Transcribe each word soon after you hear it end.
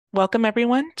Welcome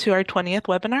everyone to our 20th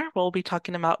webinar. We'll be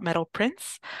talking about metal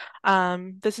prints.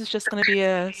 This is just going to be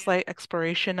a slight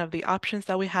exploration of the options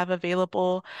that we have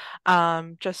available,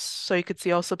 just so you could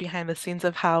see also behind the scenes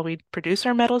of how we produce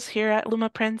our metals here at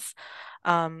Lumaprints.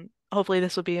 Hopefully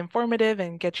this will be informative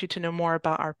and get you to know more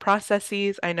about our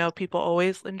processes. I know people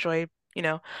always enjoy,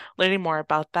 learning more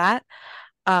about that.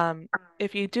 Um,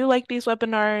 if you do like these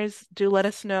webinars, do let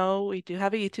us know. We do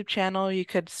have a YouTube channel. You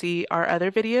could see our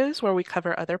other videos where we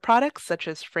cover other products such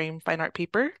as frame fine art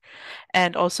paper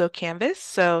and also Canvas.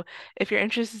 So if you're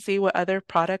interested to see what other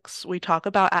products we talk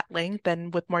about at length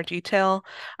and with more detail,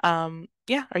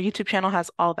 yeah, our YouTube channel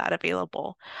has all that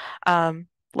available. Um,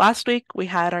 Last week we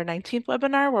had our 19th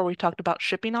webinar where we talked about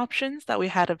shipping options that we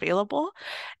had available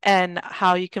and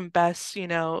how you can best,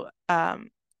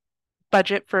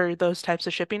 budget for those types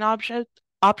of shipping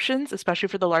options, especially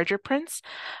for the larger prints.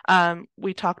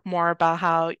 We talked more about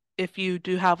how if you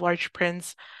do have large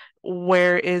prints,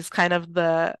 where is kind of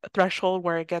the threshold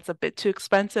where it gets a bit too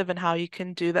expensive and how you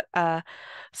can do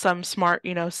some smart,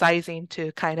 sizing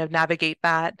to kind of navigate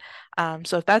that.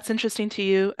 So if that's interesting to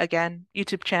you, again,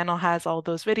 YouTube channel has all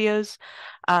those videos.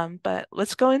 But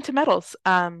let's go into metals.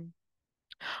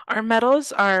 Our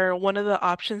metals are one of the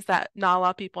options that not a lot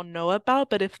of people know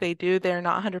about, but if they do, they're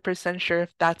not 100% sure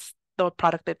if that's the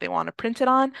product that they want to print it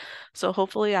on. So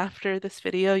hopefully after this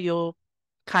video, you'll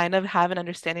kind of have an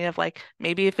understanding of like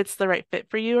maybe if it's the right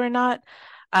fit for you or not.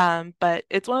 But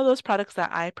it's one of those products that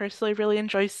I personally really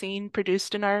enjoy seeing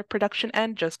produced in our production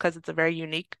end just because it's a very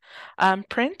unique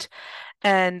print.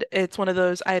 And it's one of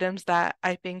those items that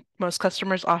I think most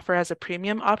customers offer as a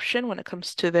premium option when it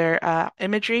comes to their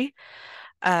imagery.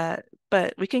 Uh,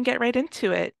 but we can get right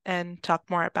into it and talk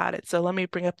more about it. So let me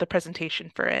bring up the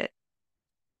presentation for it.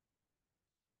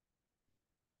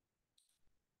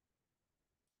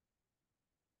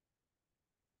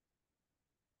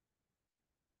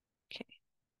 Okay.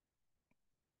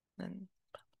 Then,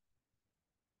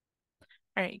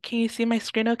 all right. Can you see my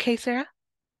screen okay, Sarah?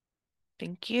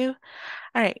 Thank you.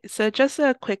 All right, so just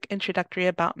a quick introductory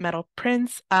about metal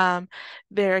prints.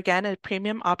 They're again a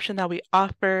premium option that we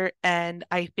offer, and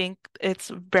I think it's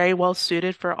very well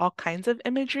suited for all kinds of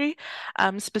imagery,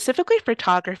 specifically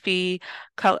photography,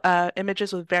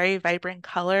 images with very vibrant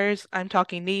colors. I'm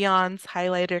talking neons,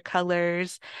 highlighter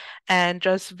colors, and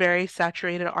just very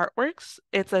saturated artworks.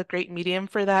 It's a great medium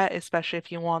for that, especially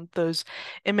if you want those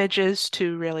images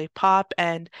to really pop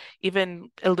and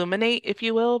even illuminate, if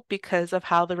you will, because of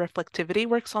how the reflectivity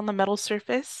works on the metal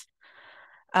surface.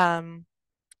 Um,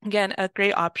 Again, a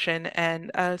great option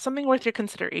and something worth your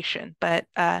consideration. But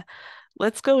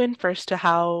let's go in first to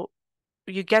how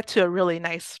you get to a really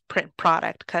nice print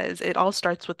product because it all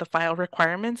starts with the file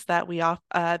requirements that we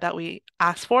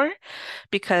ask for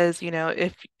because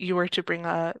if you were to bring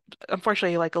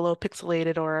unfortunately like a low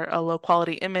pixelated or a low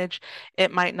quality image,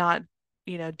 it might not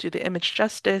do the image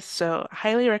justice. So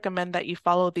highly recommend that you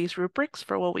follow these rubrics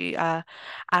for what we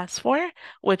ask for,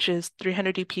 which is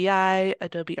 300 dpi,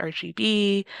 Adobe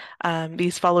RGB,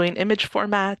 these following image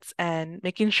formats, and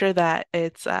making sure that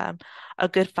it's a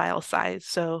good file size.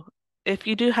 So if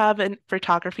you do have a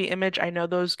photography image, I know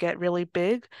those get really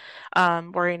big.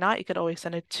 Worry not, you could always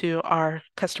send it to our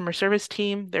customer service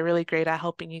team. They're really great at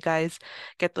helping you guys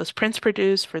get those prints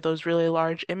produced for those really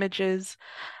large images.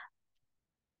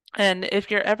 And if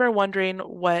you're ever wondering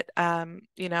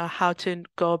how to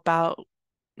go about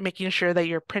making sure that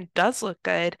your print does look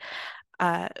good,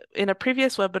 in a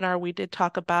previous webinar, we did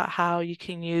talk about how you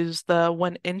can use the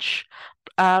 1 inch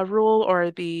rule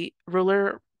or the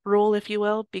ruler rule, if you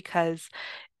will, because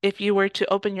if you were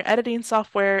to open your editing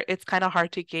software, it's kind of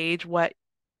hard to gauge what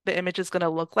the image is going to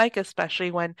look like, especially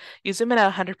when you zoom in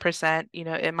at 100%,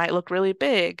 it might look really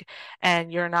big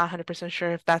and you're not 100%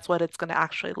 sure if that's what it's going to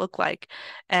actually look like.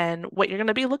 And what you're going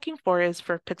to be looking for is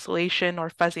for pixelation or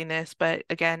fuzziness, but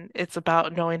again, it's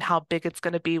about knowing how big it's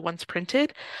going to be once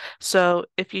printed. So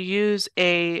if you use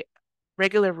a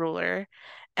regular ruler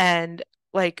and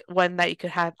like one that you could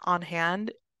have on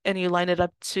hand, and you line it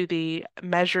up to the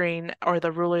measuring or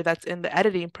the ruler that's in the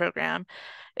editing program,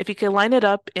 if you can line it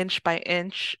up inch by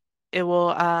inch, it will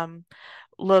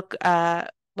look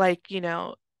like,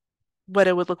 what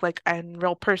it would look like in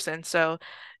real person. So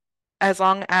as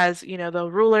long as, the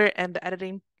ruler and the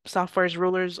editing software's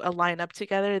rulers align up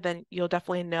together, then you'll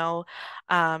definitely know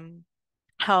um,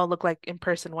 how it'll look like in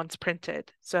person once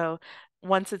printed. So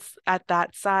once it's at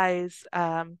that size,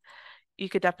 you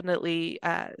could definitely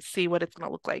see what it's going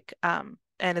to look like. And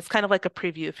it's kind of like a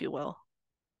preview, if you will.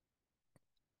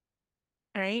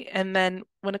 All right. And then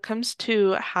when it comes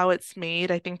to how it's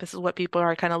made, I think this is what people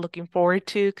are kind of looking forward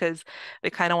to because they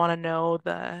kind of want to know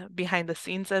the behind the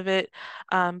scenes of it.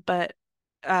 But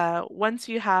once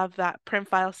you have that print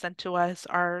file sent to us,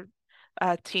 our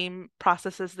team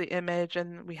processes the image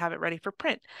and we have it ready for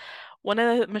print. One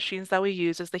of the machines that we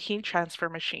use is the heat transfer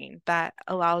machine that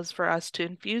allows for us to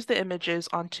infuse the images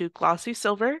onto glossy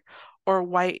silver or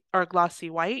white or glossy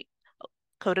white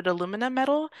coated aluminum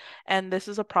metal, and this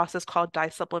is a process called dye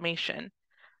sublimation.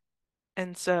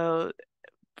 And so,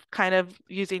 kind of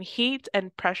using heat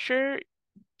and pressure,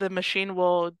 the machine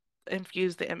will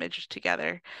infuse the image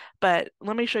together. But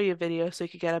let me show you a video so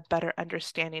you can get a better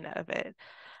understanding of it.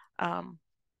 Um,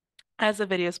 as the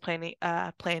video is playing,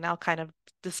 I'll kind of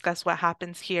discuss what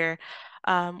happens here.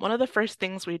 One of the first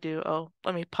things we do, oh,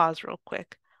 let me pause real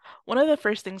quick. One of the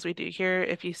first things we do here,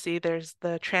 if you see there's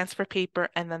the transfer paper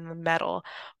and then the metal.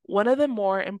 One of the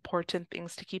more important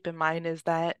things to keep in mind is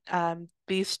that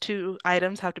these two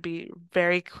items have to be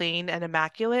very clean and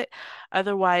immaculate.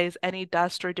 Otherwise, any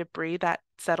dust or debris that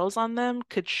settles on them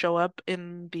could show up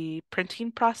in the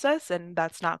printing process, and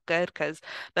that's not good because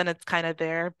then it's kind of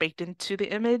there baked into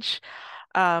the image.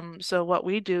 So what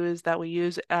we do is that we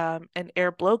use an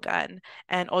air blow gun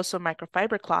and also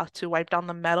microfiber cloth to wipe down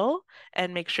the metal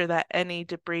and make sure that any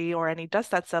debris or any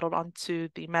dust that settled onto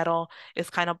the metal is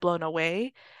kind of blown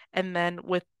away. And then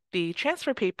with the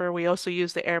transfer paper, we also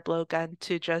use the air blow gun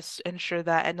to just ensure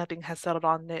that nothing has settled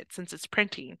on it since it's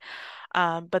printing.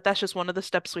 But that's just one of the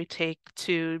steps we take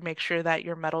to make sure that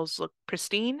your metals look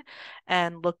pristine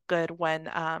and look good when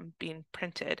being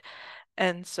printed.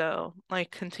 And so,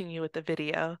 like, continue with the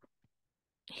video.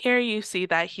 Here you see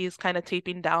that he's kind of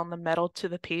taping down the metal to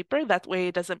the paper. That way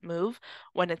it doesn't move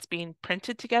when it's being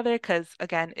printed together because,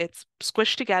 again, it's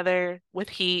squished together with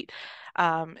heat.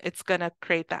 It's going to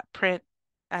create that print.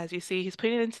 As you see, he's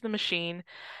putting it into the machine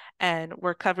and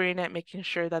we're covering it, making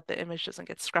sure that the image doesn't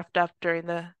get scruffed up during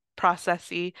the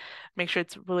processy. Make sure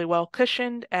it's really well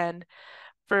cushioned and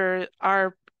for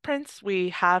our prints, we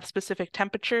have specific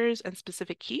temperatures and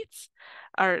specific heats,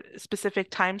 or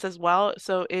specific times as well.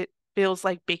 So it feels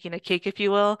like baking a cake, if you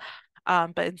will.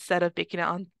 But instead of baking it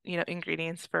on,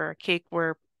 ingredients for a cake,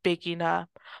 we're baking a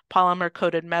polymer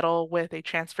coated metal with a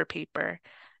transfer paper.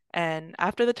 And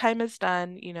after the time is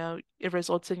done, it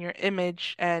results in your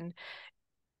image. And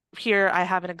here I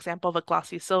have an example of a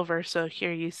glossy silver. So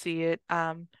here you see it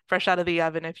fresh out of the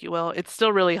oven, if you will. It's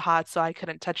still really hot, so I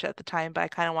couldn't touch it at the time, but I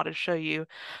kind of wanted to show you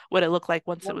what it looked like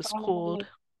once it was cooled.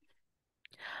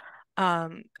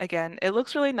 Again, it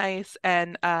looks really nice,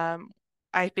 and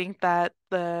I think that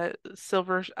the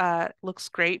silver looks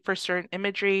great for certain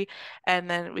imagery, and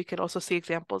then we could also see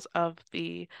examples of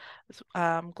the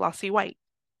glossy white.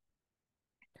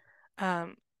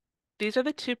 Um, These are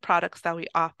the two products that we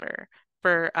offer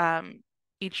for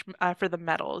each for the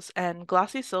metals. And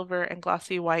glossy silver and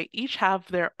glossy white each have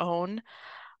their own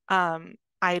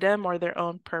item or their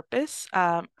own purpose.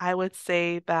 I would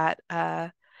say that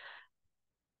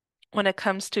when it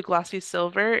comes to glossy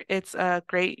silver, it's a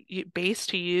great base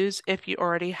to use if you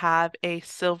already have a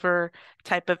silver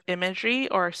type of imagery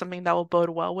or something that will bode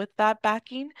well with that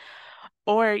backing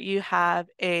or you have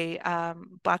a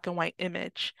black and white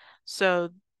image. So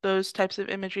those types of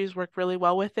imageries work really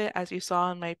well with it. As you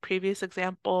saw in my previous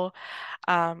example,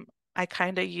 um, I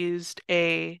kind of used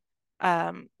a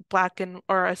black and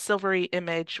or a silvery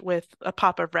image with a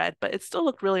pop of red, but it still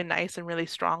looked really nice and really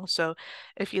strong. So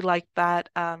if you like that,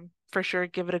 for sure,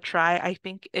 give it a try. I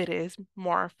think it is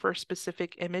more for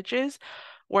specific images,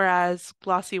 whereas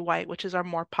glossy white, which is our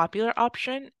more popular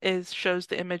option, is shows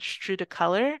the image true to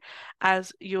color,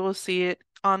 as you will see it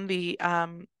on the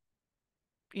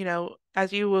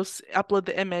as you will upload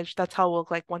the image, that's how it will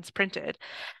look like once printed.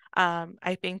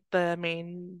 I think the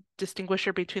main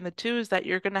distinguisher between the two is that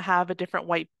you're going to have a different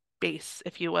white base,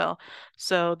 if you will.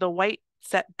 So the white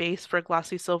set base for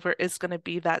glossy silver is going to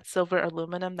be that silver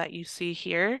aluminum that you see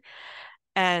here.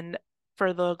 And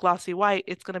for the glossy white,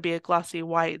 it's going to be a glossy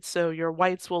white. So your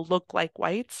whites will look like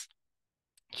whites.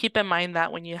 Keep in mind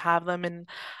that when you have them in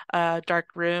a dark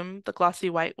room, the glossy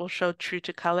white will show true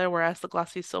to color, whereas the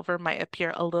glossy silver might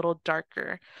appear a little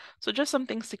darker. So just some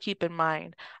things to keep in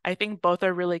mind. I think both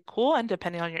are really cool, and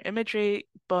depending on your imagery,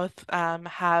 both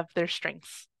have their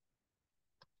strengths.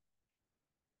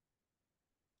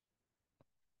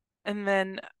 And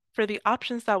then for the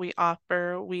options that we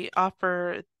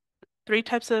offer three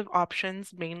types of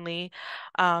options mainly.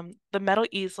 The metal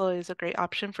easel is a great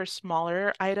option for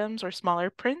smaller items or smaller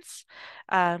prints,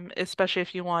 especially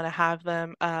if you want to have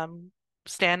them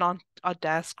stand on a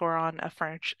desk or on a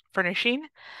furnishing.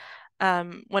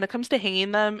 When it comes to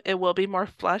hanging them, it will be more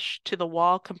flush to the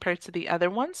wall compared to the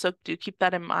other one, so do keep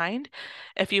that in mind.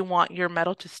 If you want your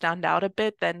metal to stand out a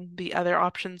bit, then the other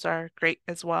options are great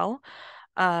as well.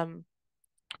 Um,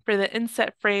 for the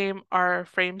inset frame, our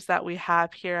frames that we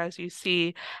have here, as you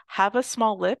see, have a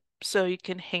small lip so you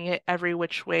can hang it every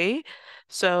which way.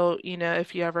 So,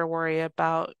 if you ever worry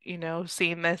about,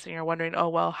 seeing this and you're wondering, oh,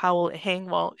 well, how will it hang?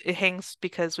 Well, it hangs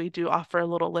because we do offer a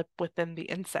little lip within the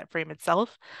inset frame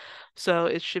itself. So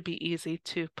it should be easy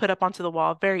to put up onto the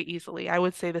wall very easily. I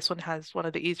would say this one has one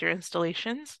of the easier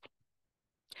installations.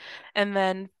 And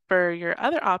then for your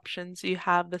other options, you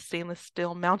have the stainless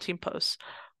steel mounting posts,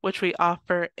 which we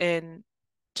offer in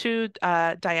two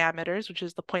diameters, which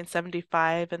is the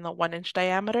 0.75 and the 1 inch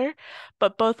diameter,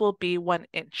 but both will be 1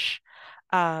 inch.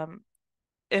 Um,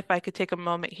 if I could take a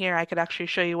moment here, I could actually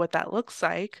show you what that looks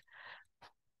like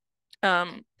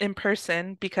in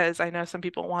person because I know some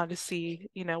people want to see,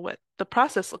 what the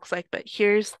process looks like. But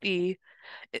here's the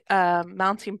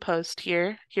mounting post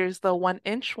here. Here's the 1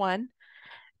 inch one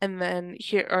and then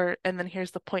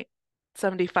here's the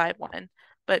 0.75 one.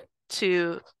 But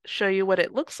to show you what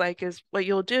it looks like is what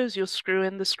you'll do is you'll screw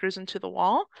in the screws into the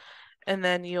wall and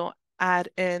then you'll add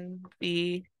in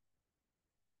the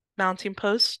mounting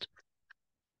post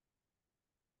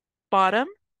bottom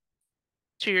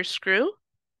to your screw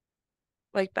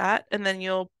like that. And then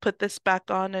you'll put this back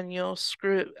on and you'll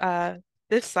screw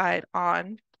this side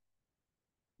on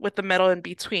with the metal in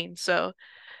between. So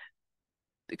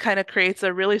it kind of creates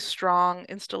a really strong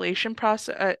installation,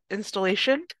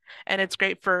 and it's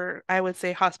great for, I would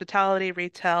say, hospitality,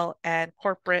 retail, and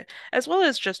corporate, as well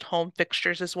as just home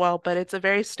fixtures as well. But it's a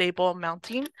very stable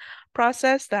mounting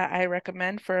process that I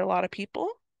recommend for a lot of people.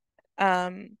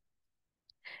 Um,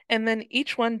 and then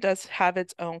each one does have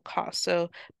its own cost,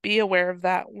 so be aware of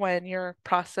that when you're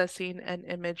processing an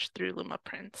image through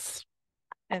Lumaprints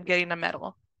and getting a metal.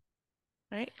 All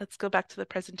right, let's go back to the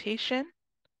presentation.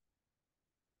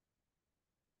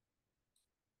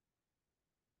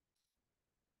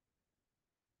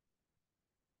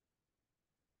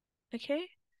 Okay,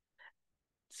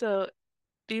 so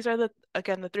these are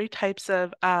again, the three types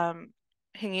of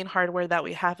hanging hardware that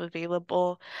we have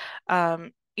available.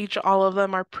 All of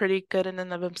them are pretty good in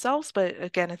and of themselves, but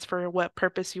again, it's for what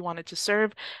purpose you want it to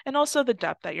serve, and also the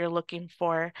depth that you're looking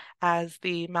for, as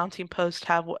the mounting posts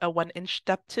have a 1 inch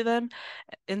depth to them.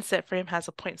 Inset frame has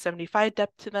a 0.75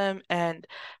 depth to them, and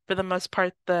for the most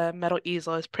part, the metal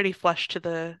easel is pretty flush to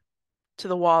the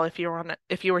wall if you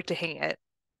were to hang it.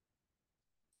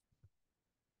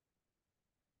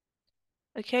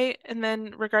 Okay, and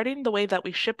then regarding the way that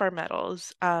we ship our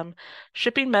metals,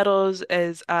 shipping metals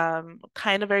is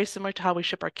kind of very similar to how we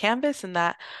ship our canvas in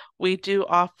that we do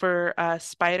offer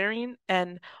spidering.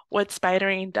 And what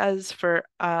spidering does for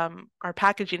our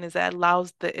packaging is that it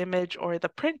allows the image or the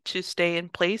print to stay in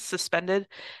place, suspended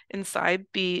inside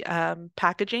the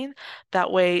packaging. That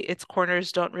way, its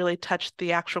corners don't really touch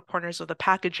the actual corners of the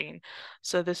packaging.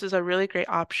 So this is a really great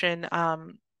option.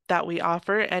 That we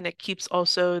offer, and it keeps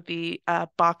also the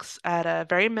box at a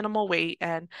very minimal weight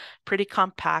and pretty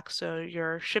compact, so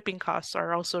your shipping costs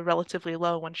are also relatively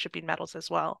low when shipping metals as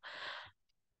well.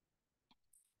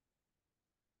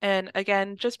 And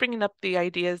again, just bringing up the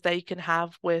ideas that you can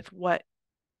have with what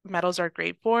metals are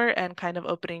great for and kind of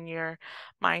opening your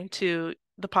mind to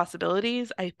the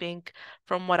possibilities. I think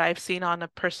from what I've seen on a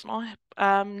personal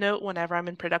note, whenever I'm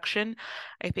in production,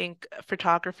 I think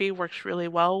photography works really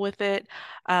well with it.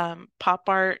 Pop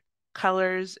art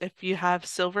colors, if you have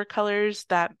silver colors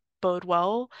that bode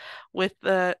well with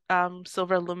the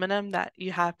silver aluminum that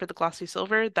you have for the glossy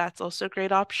silver, that's also a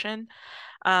great option.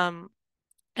 Um,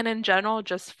 and in general,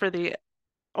 just for the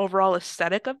overall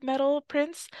aesthetic of metal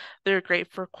prints. They're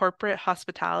great for corporate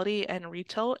hospitality and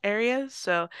retail areas.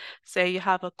 So say you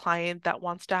have a client that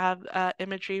wants to have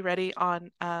imagery ready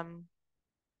on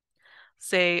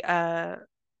say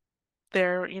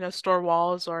their store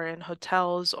walls or in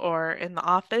hotels or in the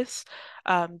office.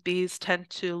 These tend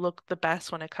to look the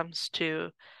best when it comes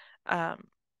to um,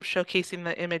 showcasing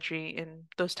the imagery in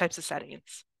those types of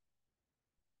settings.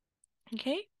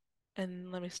 Okay,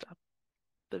 and let me stop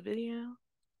the video.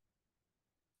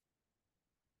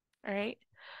 All right.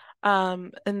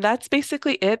 And that's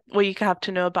basically it, what you have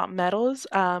to know about metals.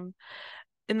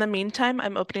 In the meantime,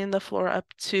 I'm opening the floor up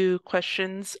to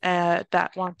questions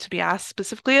that want to be asked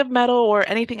specifically of metal or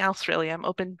anything else really. I'm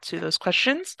open to those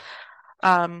questions.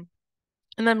 Um,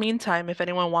 In the meantime, if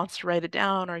anyone wants to write it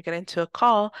down or get into a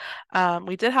call,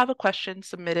 we did have a question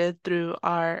submitted through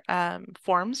our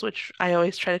forms, which I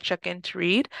always try to check in to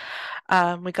read.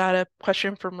 We got a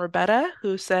question from Roberta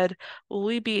who said, will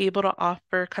we be able to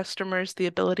offer customers the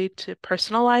ability to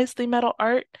personalize the metal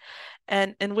art?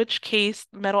 And in which case,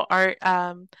 metal art,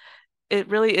 it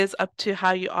really is up to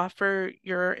how you offer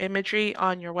your imagery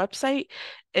on your website.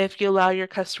 If you allow your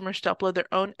customers to upload their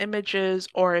own images,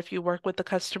 or if you work with the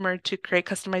customer to create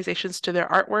customizations to their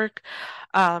artwork,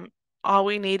 um, all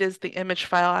we need is the image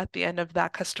file at the end of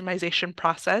that customization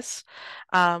process.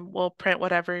 We'll print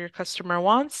whatever your customer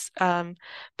wants. There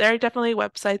are definitely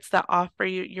websites that offer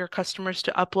your customers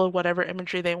to upload whatever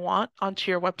imagery they want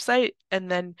onto your website, and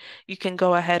then you can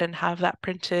go ahead and have that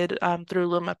printed through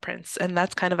Lumaprints, and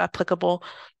that's kind of applicable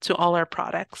to all our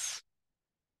products.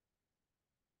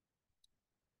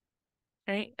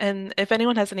 Right. And if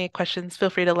anyone has any questions, feel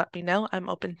free to let me know. I'm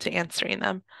open to answering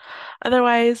them.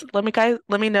 Otherwise, let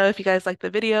me know if you guys like the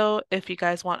video, if you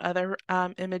guys want other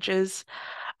images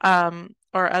or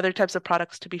other types of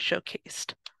products to be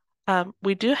showcased.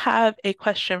 We do have a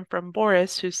question from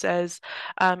Boris who says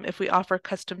if we offer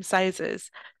custom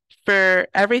sizes. For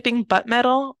everything but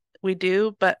metal, we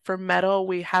do, but for metal,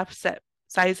 we have set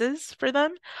sizes for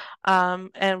them.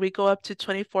 And we go up to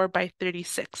 24 by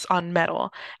 36 on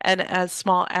metal and as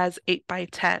small as 8 by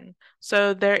 10.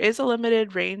 So there is a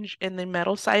limited range in the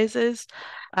metal sizes.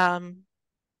 Um,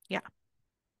 yeah,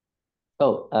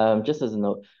 Oh, just as a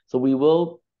note, so we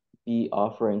will be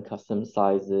offering custom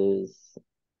sizes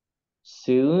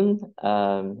soon.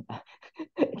 I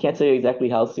can't tell you exactly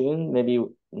how soon, maybe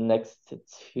next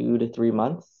 2 to 3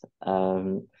 months,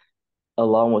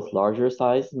 along with larger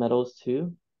size metals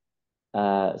too.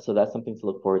 So that's something to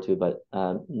look forward to, but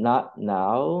not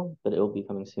now, but it will be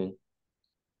coming soon.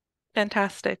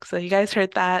 fantastic. So you guys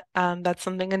heard that. That's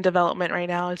something in development right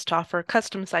now is to offer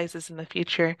custom sizes in the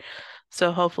future.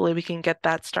 So hopefully we can get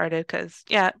that started because,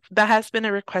 yeah, that has been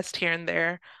a request here and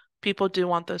there. People do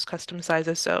want those custom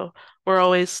sizes. So we're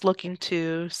always looking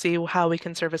to see how we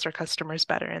can service our customers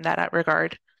better in that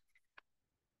regard.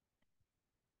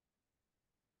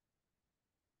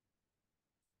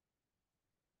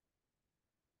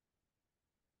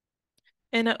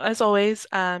 And as always,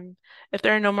 if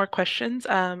there are no more questions,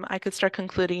 I could start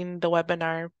concluding the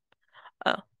webinar.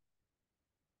 Oh,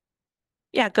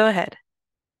 yeah, go ahead.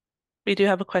 We do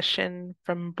have a question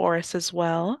from Boris as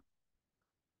well.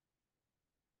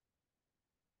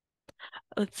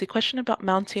 Let's see, question about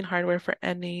mounting hardware for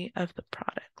any of the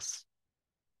products.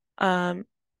 Um,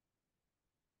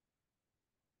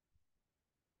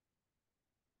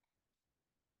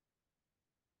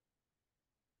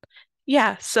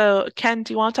 yeah, so Ken,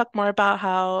 do you want to talk more about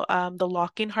how the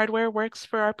locking hardware works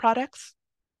for our products?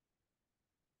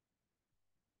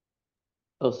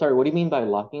 Oh, sorry, what do you mean by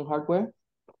locking hardware?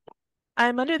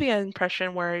 I'm under the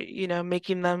impression we're,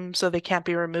 making them so they can't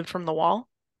be removed from the wall.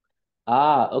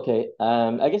 Ah, okay.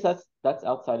 I guess that's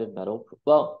outside of metal.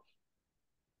 Well,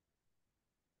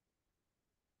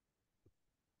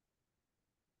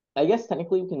 I guess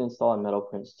technically we can install on metal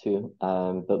prints too,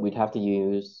 but we'd have to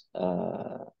use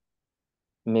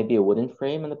maybe a wooden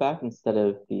frame in the back instead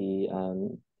of the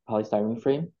polystyrene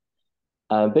frame.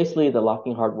 Basically, the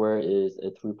locking hardware is a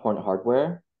three-point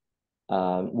hardware.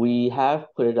 We have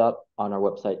put it up on our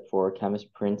website for canvas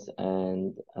prints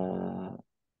and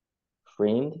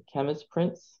framed canvas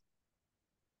prints.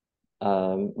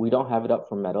 We don't have it up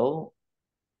for metal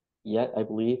yet, I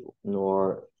believe,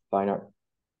 nor fine art,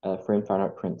 framed fine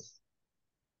art prints.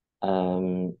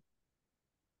 Um,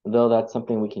 though that's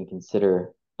something we can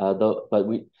consider. But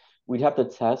we'd have to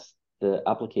test the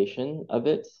application of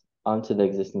it onto the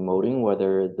existing molding,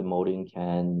 whether the molding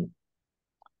can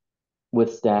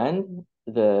withstand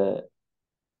the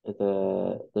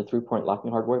three-point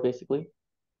locking hardware, basically.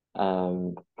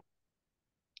 Um,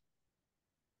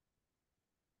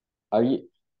 are you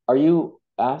are you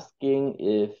asking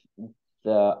if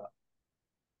the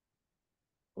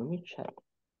let me check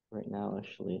right now,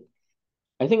 actually.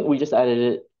 I think we just added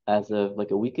it as of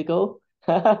like a week ago.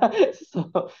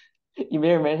 So you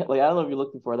may or may like I don't know if you're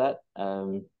looking for that.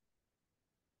 I'm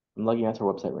logging onto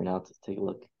our website right now to take a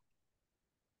look.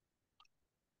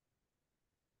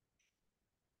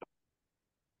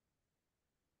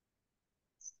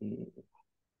 Let's see.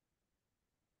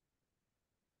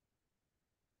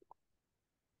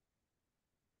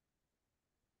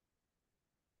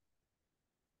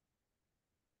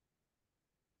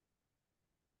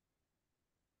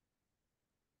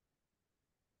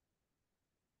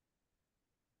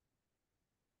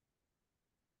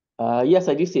 Yes,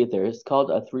 I do see it there. It's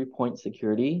called a three-point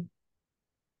security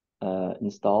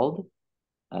installed.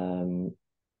 Um,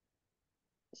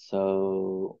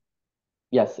 so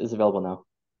yes, it's available now.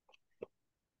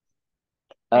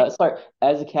 Right. Sorry,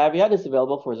 as a caveat, it's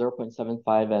available for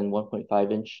 0.75 and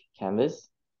 1.5 inch canvas.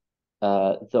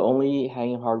 The only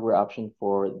hanging hardware option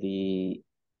for the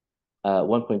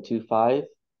 1.25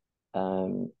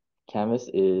 um, canvas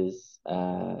is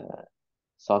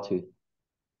sawtooth.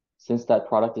 Since that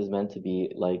product is meant to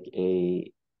be like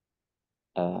a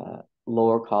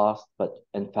lower cost but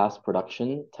and fast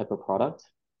production type of product,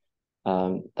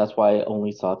 that's why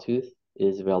only sawtooth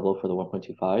is available for the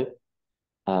 1.25.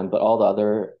 But all the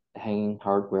other hanging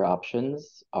hardware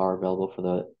options are available for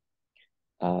the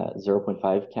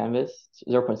 0.5 canvas,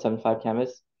 0.75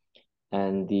 canvas,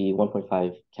 and the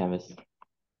 1.5 canvas.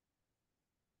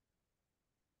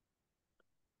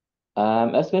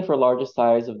 Estimate for largest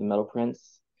size of the metal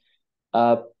prints.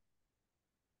 Uh,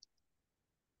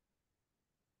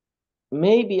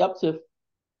 Maybe up to,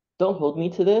 don't hold me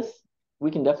to this.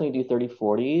 We can definitely do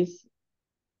 3040s.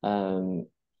 Um,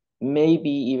 Maybe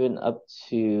even up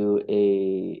to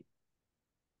a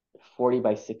 40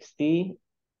 by 60,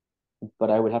 but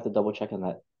I would have to double check on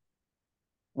that.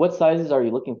 What sizes are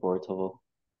you looking for, Tovo?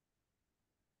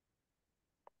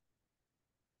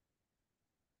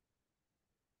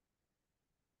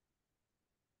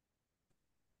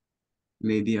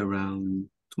 Maybe around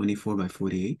 24 by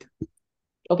 48.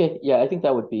 Okay, yeah, I think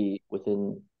that would be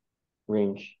within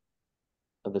range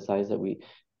of the size that we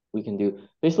can do.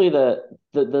 Basically, the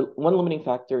one limiting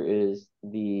factor is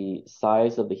the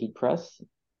size of the heat press.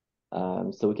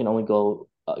 So we can only go,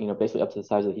 basically up to the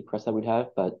size of the heat press that we'd have.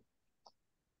 But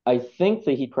I think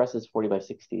the heat press is 40 by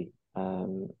 60.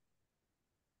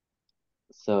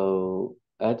 So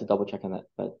I had to double check on that,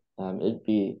 but it'd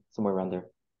be somewhere around there.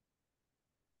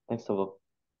 Thanks, Tovo.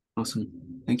 Awesome.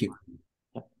 Thank you.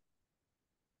 Yeah.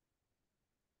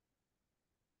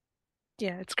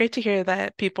 Yeah, it's great to hear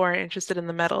that people are interested in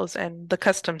the metals and the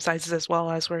custom sizes as well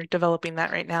as we're developing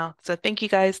that right now. So thank you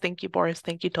guys. Thank you, Boris.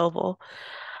 Thank you, Toval.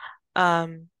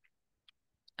 Um,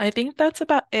 I think that's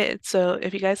about it. So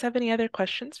if you guys have any other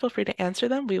questions, feel free to answer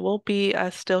them. We will be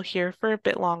still here for a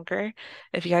bit longer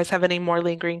if you guys have any more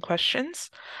lingering questions.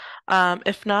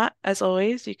 If not, as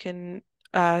always, you can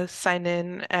sign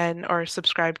in and or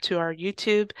subscribe to our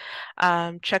YouTube.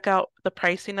 Check out the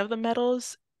pricing of the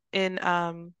metals in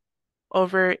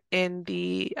over in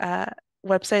the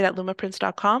website at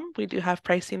lumaprints.com. We do have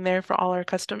pricing there for all our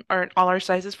custom or all our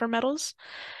sizes for metals.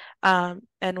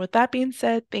 And with that being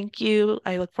said, thank you.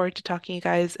 I look forward to talking to you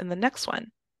guys in the next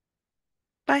one.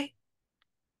 Bye.